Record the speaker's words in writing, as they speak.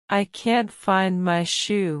I can't find my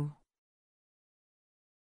shoe.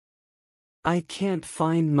 I can't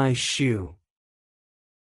find my shoe.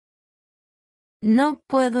 No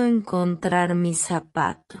puedo encontrar mi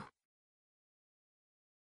zapato.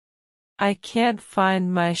 I can't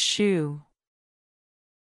find my shoe.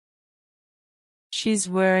 She's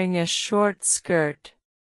wearing a short skirt.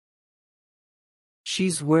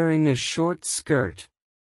 She's wearing a short skirt.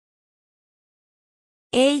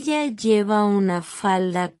 Ella lleva una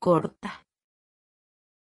falda corta.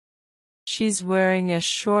 She's wearing a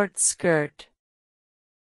short skirt.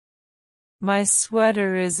 My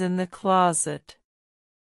sweater is in the closet.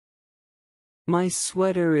 My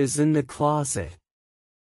sweater is in the closet.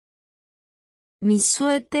 Mi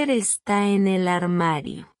suéter está en el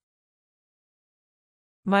armario.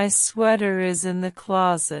 My sweater is in the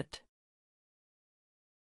closet.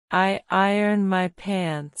 I iron my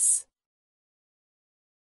pants.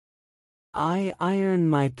 I iron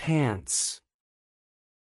my pants.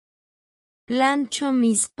 Plancho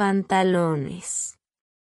mis pantalones.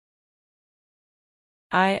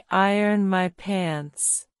 I iron my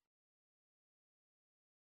pants.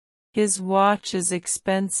 His watch is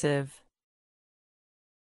expensive.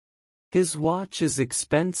 His watch is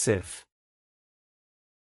expensive.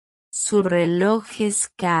 Su reloj es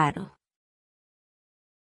caro.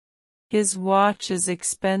 His watch is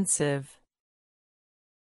expensive.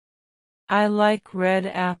 I like red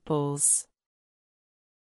apples.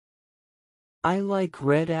 I like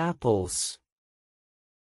red apples.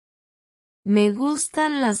 Me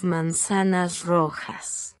gustan las manzanas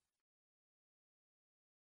rojas.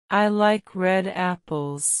 I like red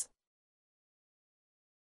apples.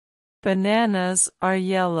 Bananas are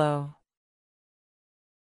yellow.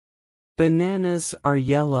 Bananas are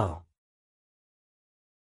yellow.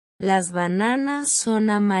 Las bananas son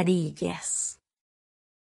amarillas.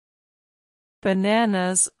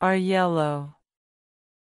 Bananas are yellow.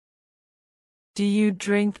 Do you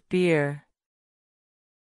drink beer?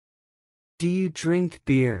 Do you drink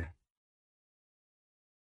beer?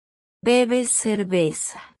 Bebe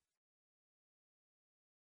cerveza.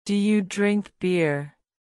 Do you drink beer?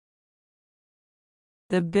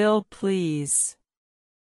 The bill, please.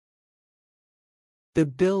 The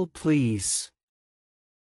bill, please.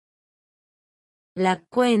 La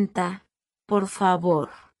cuenta, por favor.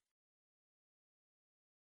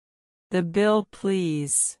 The bill,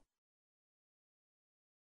 please.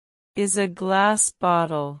 Is a glass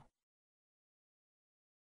bottle.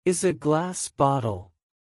 Is a glass bottle.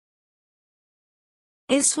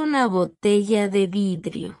 Es una botella de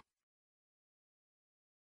vidrio.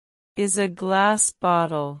 Is a glass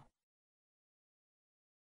bottle.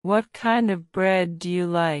 What kind of bread do you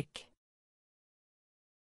like?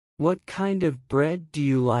 What kind of bread do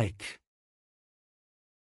you like?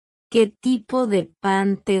 ¿Qué tipo de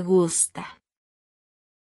pan te gusta?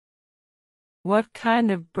 What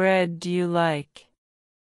kind of bread do you like?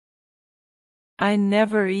 I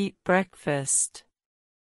never eat breakfast.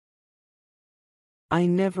 I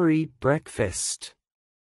never eat breakfast.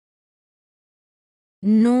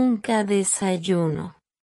 Nunca desayuno.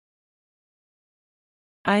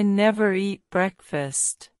 I never eat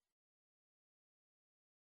breakfast.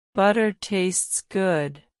 Butter tastes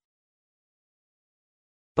good.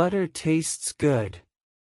 Butter tastes good.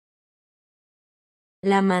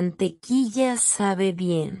 La mantequilla sabe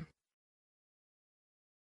bien.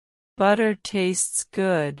 Butter tastes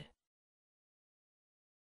good.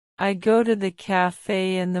 I go to the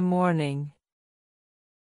cafe in the morning.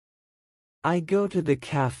 I go to the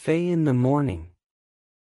cafe in the morning.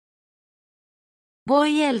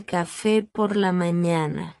 Voy al café por la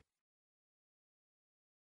mañana.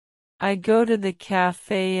 I go to the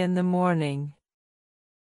cafe in the morning.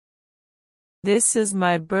 This is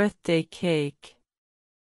my birthday cake.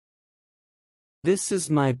 This is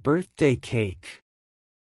my birthday cake.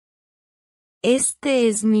 Este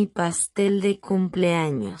es mi pastel de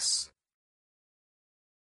cumpleaños.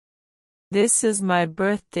 This is my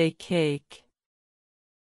birthday cake.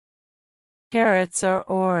 Carrots are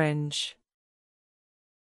orange.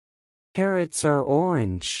 Carrots are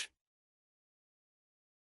orange.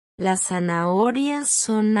 Las zanahorias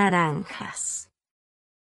son naranjas.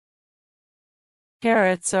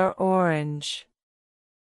 Carrots are orange.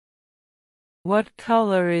 What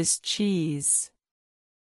color is cheese?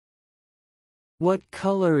 What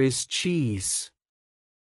color is cheese?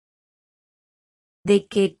 ¿De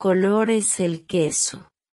qué color es el queso?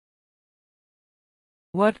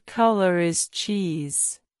 What color is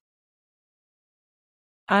cheese?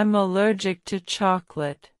 I'm allergic to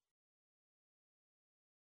chocolate.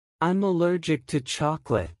 I'm allergic to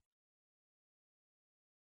chocolate.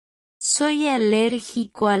 Soy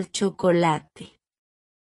alérgico al chocolate.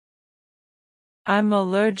 I'm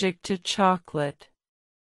allergic to chocolate.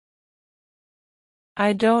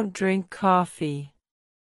 I don't drink coffee.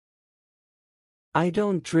 I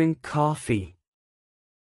don't drink coffee.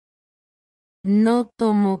 No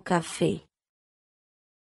tomo café.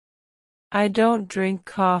 I don't drink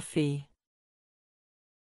coffee.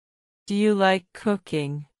 Do you like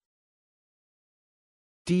cooking?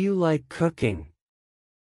 Do you like cooking?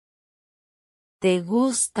 ¿Te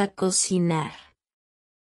gusta cocinar?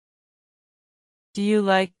 Do you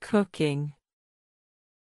like cooking?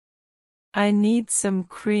 I need some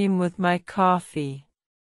cream with my coffee.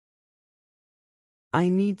 I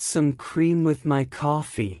need some cream with my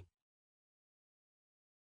coffee.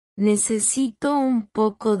 Necesito un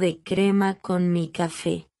poco de crema con mi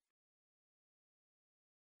café.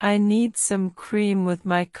 I need some cream with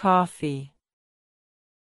my coffee.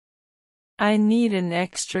 I need an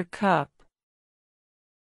extra cup.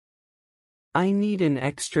 I need an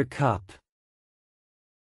extra cup.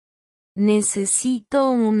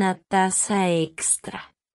 Necesito una taza extra.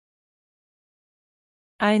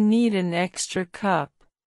 I need an extra cup.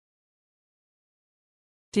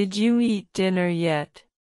 Did you eat dinner yet?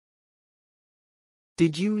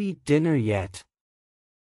 Did you eat dinner yet?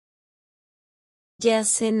 ¿Ya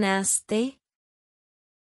cenaste?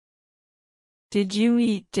 Did you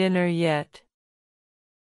eat dinner yet?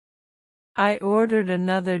 I ordered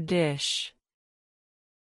another dish.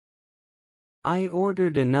 I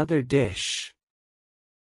ordered another dish.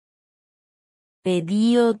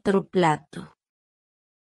 Pedí otro plato.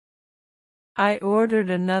 I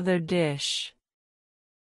ordered another dish.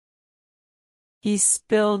 He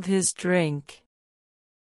spilled his drink.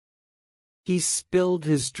 He spilled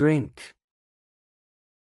his drink.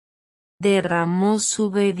 Derramó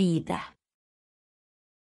su bebida.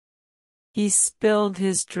 He spilled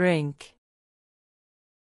his drink.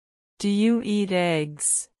 Do you eat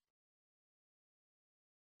eggs?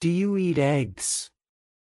 Do you eat eggs?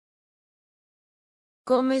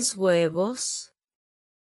 ¿Comes huevos?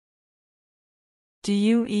 Do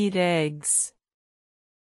you eat eggs?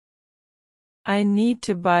 I need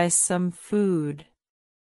to buy some food.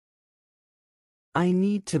 I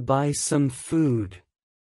need to buy some food.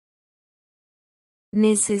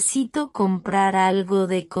 Necesito comprar algo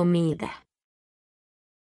de comida.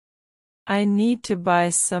 I need to buy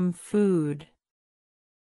some food.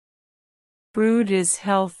 Fruit is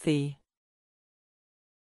healthy.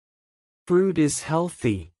 Fruit is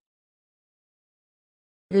healthy.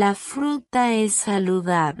 La fruta es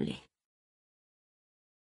saludable.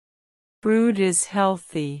 Fruit is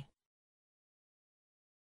healthy.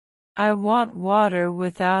 I want water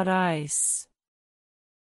without ice.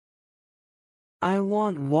 I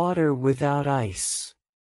want water without ice.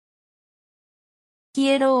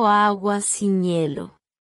 Quiero agua sin hielo.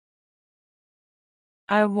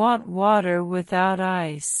 I want water without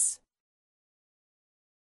ice.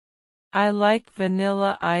 I like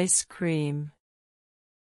vanilla ice cream.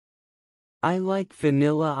 I like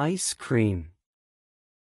vanilla ice cream.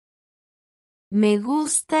 Me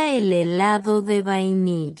gusta el helado de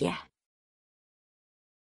vainilla.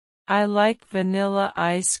 I like vanilla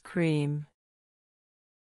ice cream.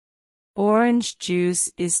 Orange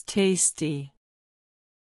juice is tasty.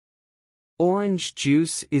 Orange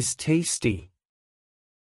juice is tasty.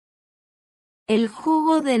 El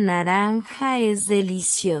jugo de naranja es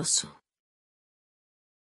delicioso.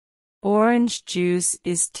 Orange juice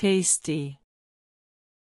is tasty.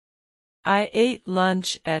 I ate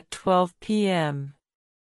lunch at 12 p.m.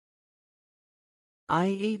 I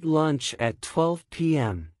ate lunch at 12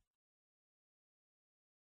 p.m.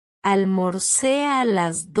 Almorcé a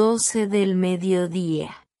las 12 del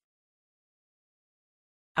mediodía.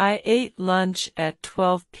 I ate lunch at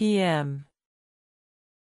 12 p.m.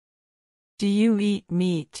 Do you eat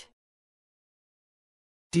meat?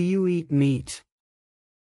 Do you eat meat?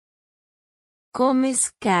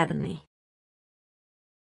 ¿Comes carne?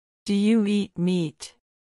 Do you eat meat?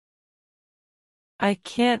 I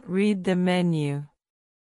can't read the menu.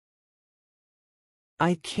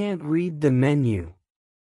 I can't read the menu.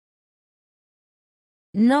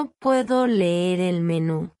 No puedo leer el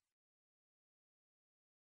menú.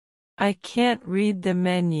 I can't read the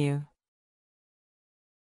menu.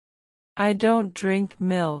 I don't drink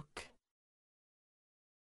milk.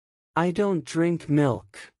 I don't drink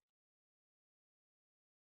milk.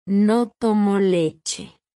 No tomo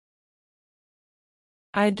leche.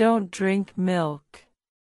 I don't drink milk.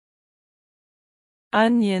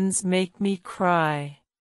 Onions make me cry.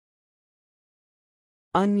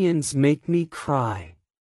 Onions make me cry.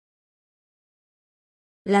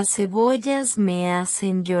 Las cebollas me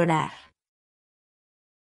hacen llorar.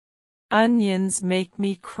 Onions make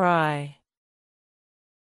me cry.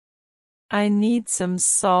 I need some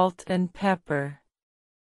salt and pepper.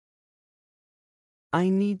 I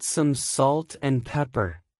need some salt and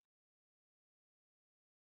pepper.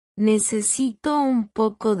 Necesito un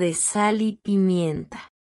poco de sal y pimienta.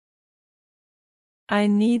 I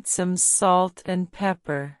need some salt and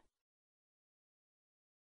pepper.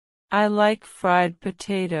 I like fried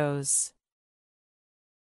potatoes.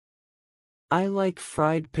 I like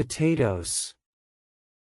fried potatoes.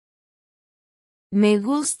 Me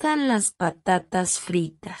gustan las patatas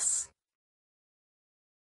fritas.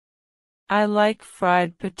 I like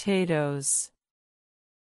fried potatoes.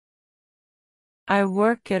 I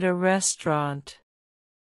work at a restaurant.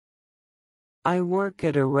 I work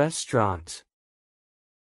at a restaurant.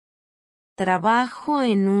 Trabajo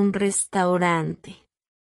en un restaurante.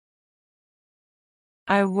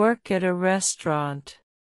 I work at a restaurant.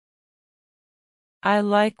 I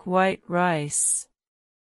like white rice.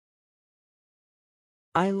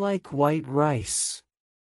 I like white rice.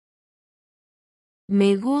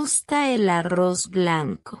 Me gusta el arroz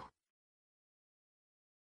blanco.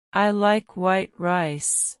 I like white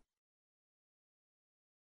rice.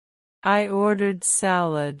 I ordered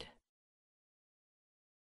salad.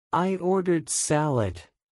 I ordered salad.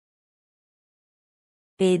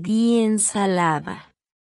 Pedí ensalada.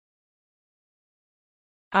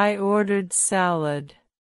 I ordered salad.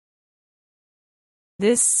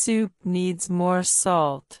 This soup needs more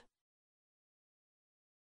salt.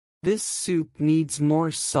 This soup needs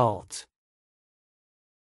more salt.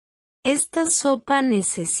 Esta sopa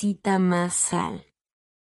necesita más sal.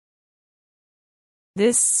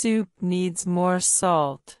 This soup needs more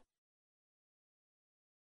salt.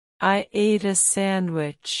 I ate a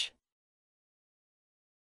sandwich.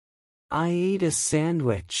 I ate a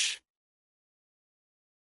sandwich.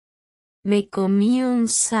 Me comí un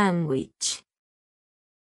sándwich.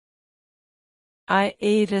 I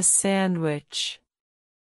ate a sandwich.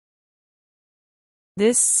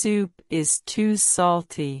 This soup is too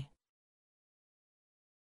salty.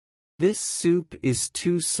 This soup is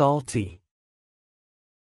too salty.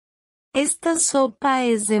 Esta sopa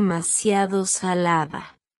es demasiado salada.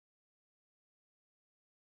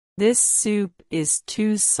 This soup is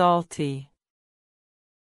too salty.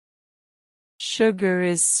 Sugar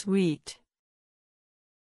is sweet.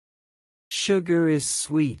 Sugar is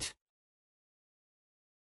sweet.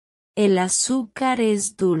 El azúcar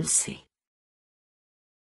es dulce.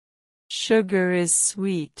 Sugar is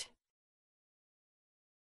sweet.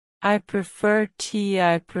 I prefer tea.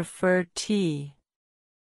 I prefer tea.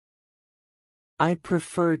 I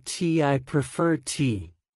prefer tea. I prefer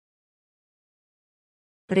tea.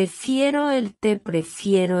 Prefiero el té.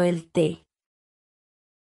 Prefiero el té.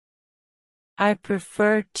 I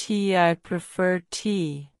prefer tea. I prefer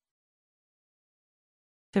tea.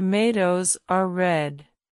 Tomatoes are red.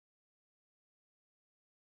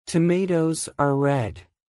 Tomatoes are red.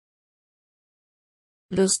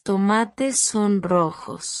 Los tomates son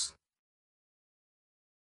rojos.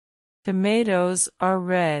 Tomatoes are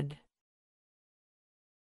red.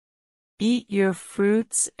 Eat your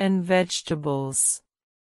fruits and vegetables.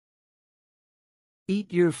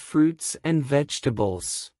 Eat your fruits and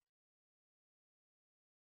vegetables.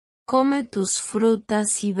 Come tus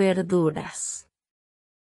frutas y verduras.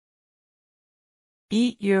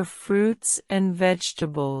 Eat your fruits and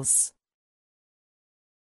vegetables.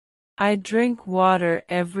 I drink water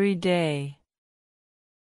every day.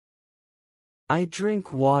 I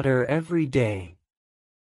drink water every day.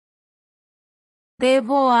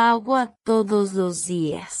 Bebo agua todos los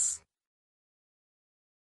días.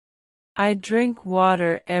 I drink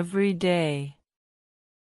water every day.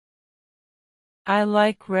 I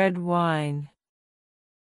like red wine.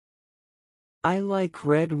 I like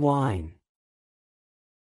red wine.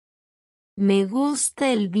 Me gusta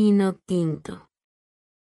el vino tinto.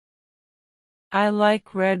 I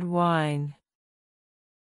like red wine.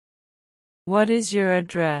 What is your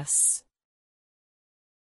address?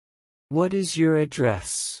 What is your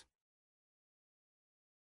address?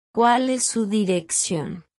 ¿Cuál es su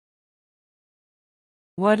dirección?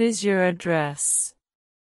 What is your address?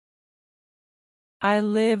 I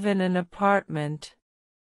live in an apartment.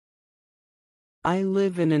 I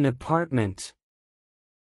live in an apartment.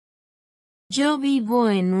 Yo vivo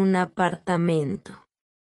en un apartamento.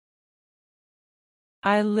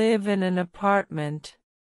 I live in an apartment.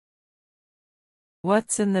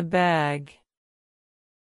 What's in the bag?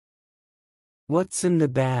 What's in the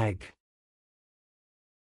bag?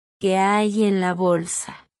 ¿Qué hay en la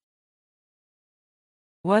bolsa?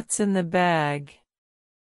 What's in the bag?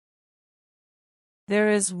 There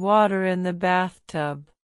is water in the bathtub.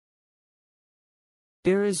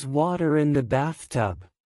 There is water in the bathtub.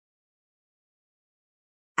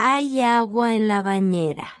 Hay agua en la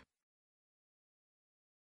bañera.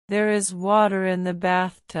 There is water in the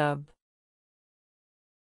bathtub.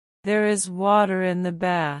 There is water in the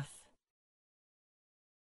bath.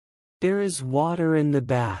 There is water in the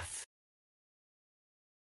bath.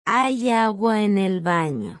 Hay agua en el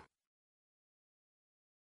baño.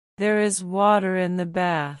 There is water in the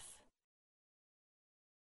bath.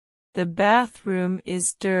 The bathroom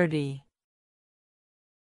is dirty.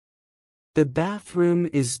 The bathroom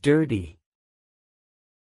is dirty.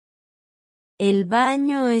 El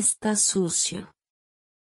baño está sucio.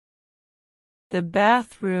 The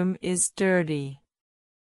bathroom is dirty.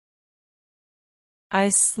 I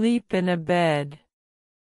sleep in a bed.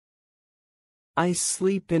 I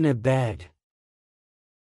sleep in a bed.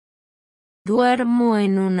 Duermo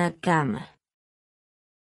en una cama.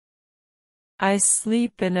 I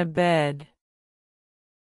sleep in a bed.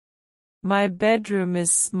 My bedroom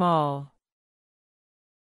is small.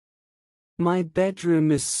 My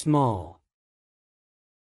bedroom is small.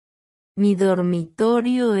 Mi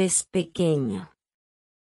dormitorio es pequeño.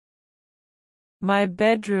 My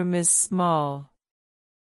bedroom is small.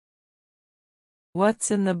 What's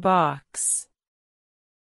in the box?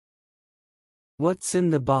 What's in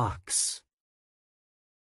the box?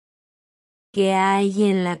 ¿Qué hay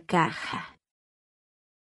en la caja?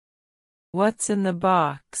 What's in the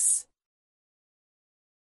box?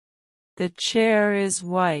 The chair is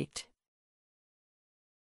white.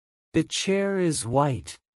 The chair is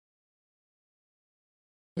white.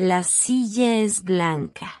 La silla es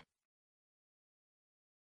blanca.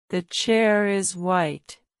 The chair is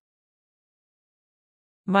white.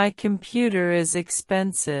 My computer is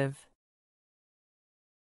expensive.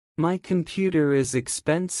 My computer is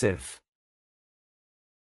expensive.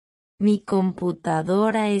 Mi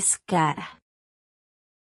computadora es cara.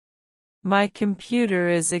 My computer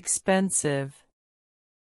is expensive.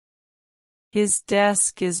 His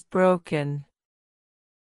desk is broken.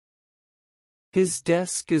 His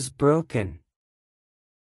desk is broken.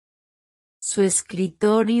 Su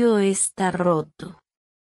escritorio está roto.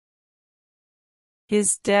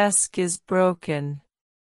 His desk is broken.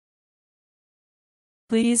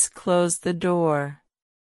 Please close the door.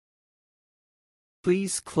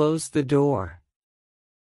 Please close the door.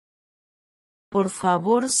 Por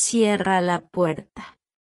favor, cierra la puerta.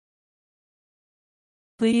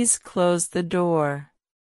 Please close the door.